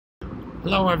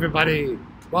Hello everybody,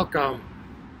 welcome.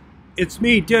 It's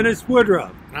me, Dennis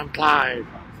Woodruff. And I'm Clyde.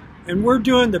 And we're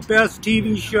doing the best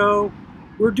TV show.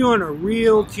 We're doing a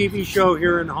real TV show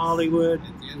here in Hollywood,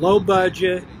 low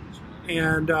budget.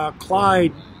 And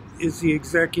Clyde is the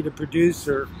executive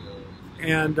producer.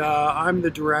 And I'm the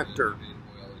director.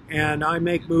 And I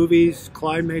make movies,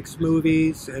 Clyde makes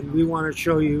movies, and we want to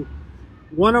show you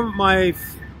one of my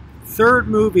third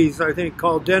movies, I think,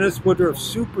 called Dennis Woodruff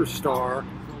Superstar.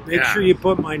 Make sure you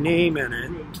put my name in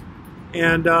it.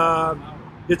 And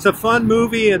it's a fun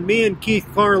movie, and me and Keith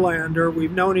Carlander,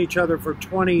 we've known each other for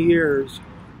 20 years.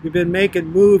 We've been making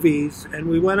movies, and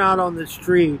we went out on the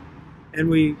street, and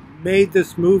we made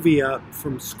this movie up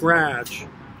from scratch.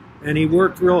 And he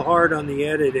worked real hard on the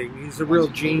editing. He's a real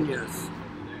genius.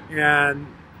 And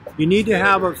you need to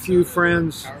have a few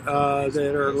friends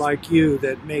that are like you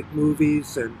that make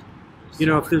movies. And, you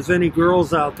know, if there's any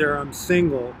girls out there, I'm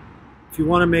single. If you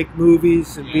want to make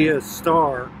movies and be a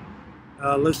star,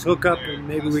 let's hook up and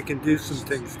maybe we can do some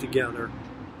things together.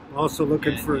 I'm also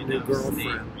looking for a new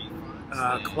girlfriend.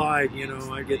 Clyde, you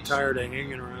know, I get tired of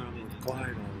hanging around with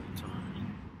Clyde all the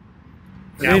time.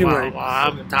 But Yeah, anyway, well,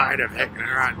 I'm tired of hanging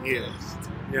around you.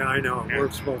 yeah, I know, it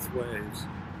works both ways.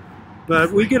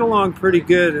 But we get along pretty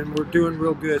good, and we're doing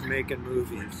real good making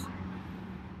movies.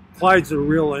 Clyde's a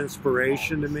real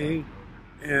inspiration to me.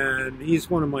 And he's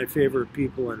one of my favorite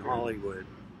people in Hollywood.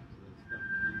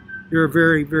 You're a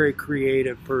very, very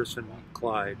creative person,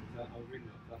 Clyde.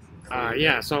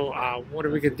 Yeah, so what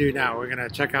are we going to do now? We're going to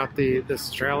check out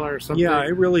this trailer or something? Yeah, I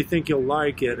really think you'll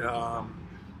like it.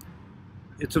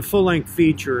 It's a full-length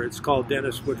feature. It's called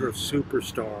Dennis Woodruff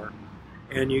Superstar.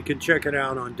 And you can check it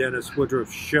out on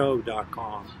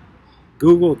DennisWoodruffShow.com.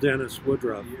 Google Dennis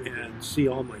Woodruff and see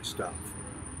all my stuff.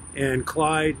 And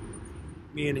Clyde,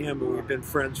 me and him, we've been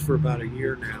friends for about a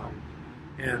year now,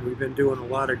 and we've been doing a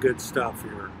lot of good stuff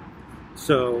here.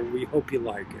 So we hope you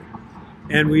like it.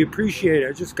 And we appreciate it.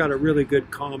 I just got a really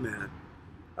good comment.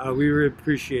 We really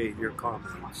appreciate your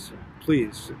comments.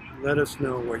 Please, let us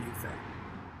know what you think.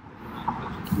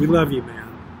 We love you, man.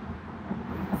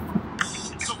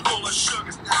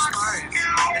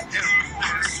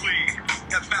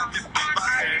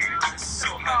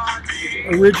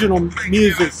 Original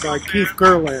music by Keith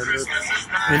Carlander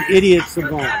and Idiot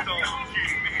Savant.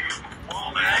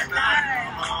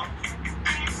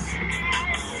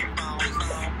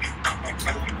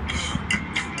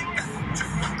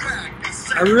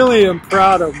 I really am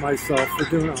proud of myself for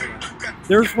doing all that.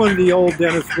 There's one of the old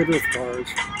Dennis Woodruff cars.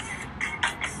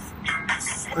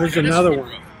 There's another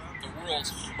one. The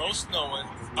world's most known,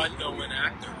 unknown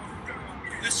actor.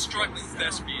 This struggling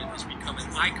thespian has become an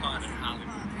icon in Hollywood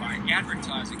by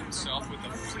advertising himself with a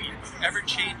fleet of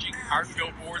ever-changing art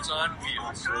billboards on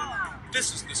wheels.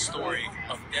 This is the story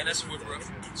of Dennis Woodruff,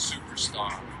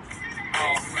 Superstar.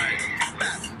 All right.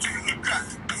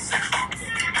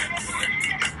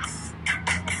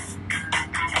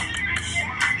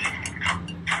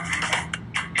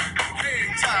 Hey,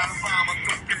 time mama,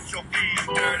 go get your feet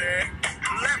dirty.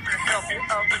 Let me help you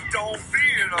up and don't be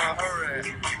in a hurry.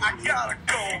 I gotta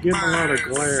go. Getting a lot of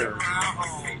glare.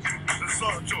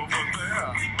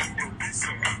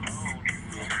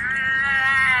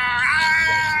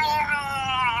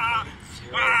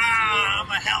 I'm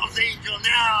a Hell's Angel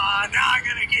now. Now I'm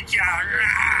gonna get you.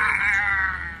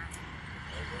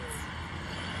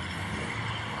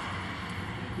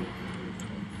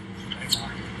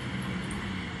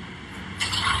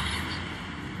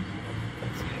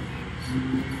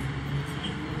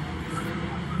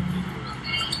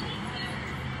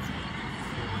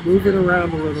 Move it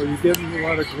around a little. You're getting a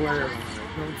lot of glare on it.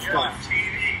 Don't stop.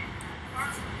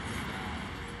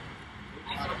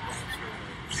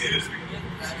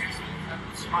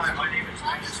 Hi, my name is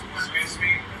Dennis.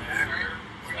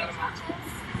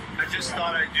 I just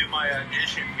thought I'd do my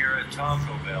audition here at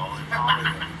Taco Bell in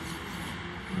Hollywood.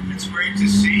 It's great to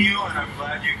see you, and I'm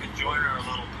glad you could join our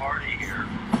little party here.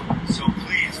 So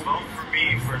please vote for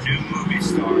me for new movie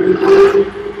star.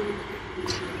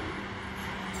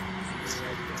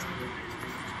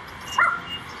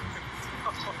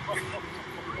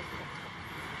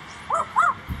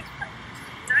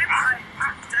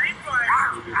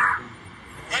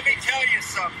 Let me tell you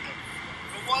something.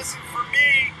 If it wasn't for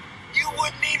me, you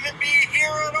wouldn't even be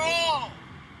here at all.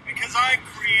 Because I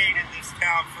created this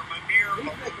town from a mere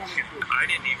illusion. I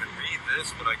didn't even read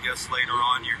this, but I guess later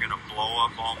on you're going to blow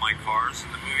up all my cars in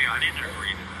the movie. I didn't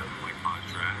agree to that in my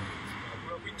contract.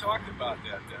 Well, we talked about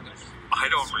that, Dennis. I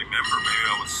don't remember. Maybe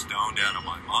I was stoned out of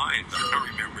my mind. I don't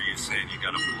remember you saying you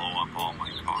got to blow up all my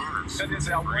cars. And there's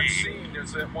that one scene.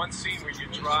 There's that one scene where you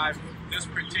drive this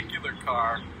particular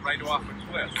car right off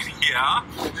a cliff. Yeah,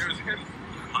 And there's him.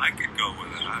 I could go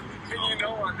with that. And you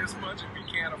know, on this budget, we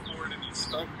can't afford any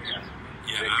stunt man.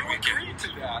 Yeah, And we you can. agreed to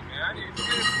that, man.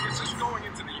 It's just going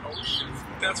into the ocean.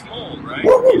 That's mold, right?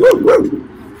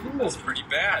 That's pretty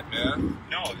bad, man.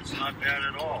 No, it's not bad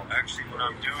at all. Actually, what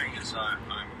I'm doing is I'm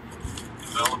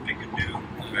developing a new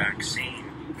vaccine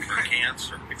for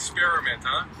cancer. Experiment,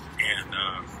 huh? And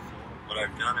what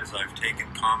I've done is I've taken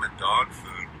common dog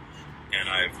food and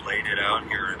I've laid it out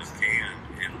here in a pan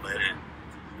and let it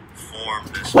form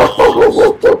this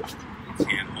mold.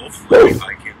 And hopefully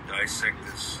I can dissect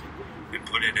this and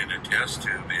put it in a test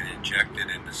tube and inject it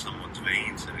into someone's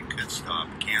veins, and it could stop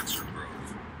cancer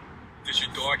growth. Does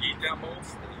your dog eat that mold?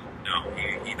 No,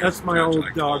 he That's doesn't my touch old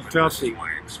it. I dog, told him this is Tuffy.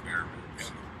 my experiment.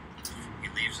 So he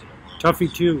leaves it alone.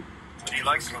 Tuffy too. But he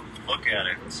likes to look at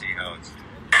it and see how it's.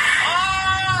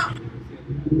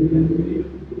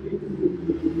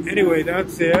 Anyway,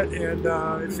 that's it, and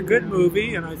it's a good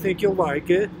movie, and I think you'll like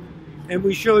it. And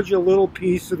we showed you a little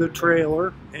piece of the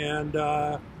trailer. And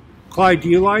Clyde, do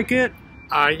you like it?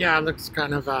 Yeah, it looks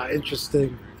kind of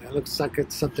interesting. It looks like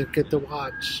it's something good to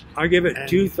watch. I give it And-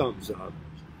 2 thumbs up.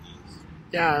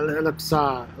 Yeah, it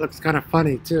looks kind of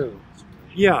funny too.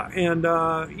 Yeah, and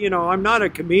you know, I'm not a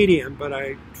comedian, but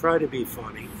I try to be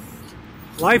funny.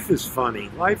 Life is funny.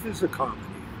 Life is a comedy.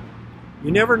 You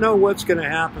never know what's going to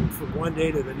happen from one day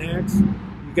to the next.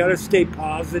 You got to stay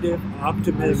positive,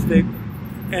 optimistic,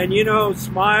 and you know,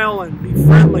 smile and be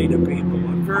friendly to people.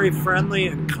 I'm very friendly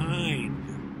and kind,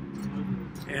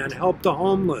 and help the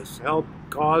homeless, help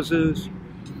causes,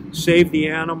 save the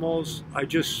animals. I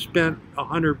just spent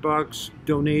 $100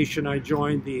 donation. I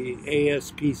joined the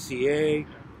ASPCA.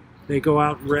 They go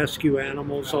out and rescue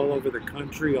animals all over the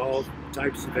country, all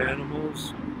types of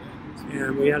animals.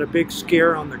 And we had a big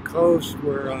scare on the coast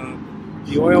where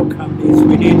the oil companies,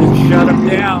 we need to shut them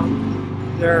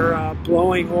down. They're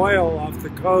blowing oil off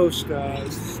the coast,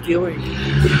 stealing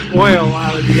oil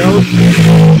out of the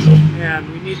ocean.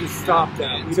 And we need to stop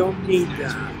that. We don't need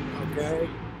that, okay?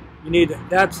 You need,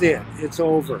 that's it. It's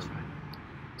over.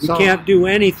 We So- can't do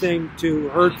anything to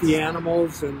hurt the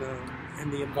animals and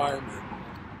the environment.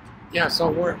 Yeah, so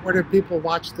where do people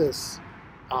watch this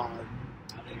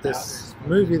this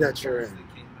movie that you're in?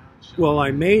 Well,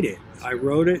 I made it. I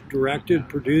wrote it, directed,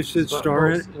 produced it,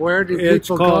 starred it. Where do It's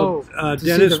people called go to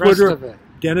Dennis see the rest Woodruff, of it?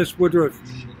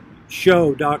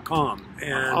 DennisWoodruffShow.com,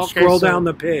 and Okay, scroll so- down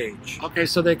the page. Okay,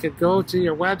 so they could go to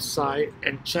your website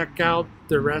and check out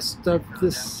the rest of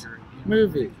this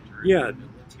movie. Yeah,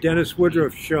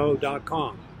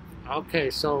 DennisWoodruffShow.com. Okay,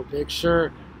 so make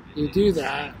sure you do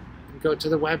that and go to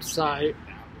the website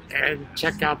and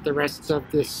check out the rest of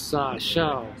this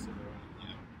show.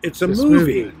 It's a This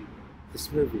movie.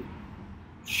 This movie.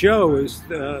 Show is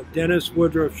the Dennis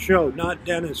Woodruff Show, not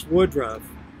Dennis Woodruff.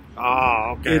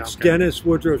 Oh, okay. It's okay.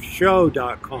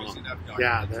 DennisWoodruffShow.com.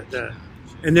 Yeah,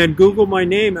 And then Google my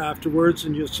name afterwards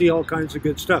and you'll see all kinds of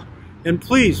good stuff. And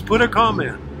please put a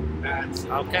comment.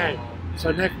 okay.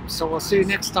 So we'll see you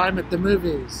next time at the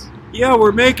movies. Yeah,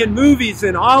 we're making movies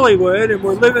in Hollywood and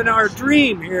we're living our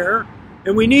dream here.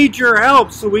 And we need your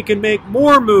help so we can make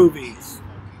more movies.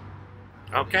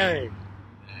 Okay.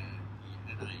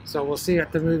 So we'll see you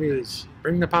at the movies.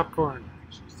 Bring the popcorn.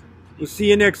 We'll see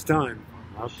you next time.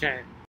 Okay.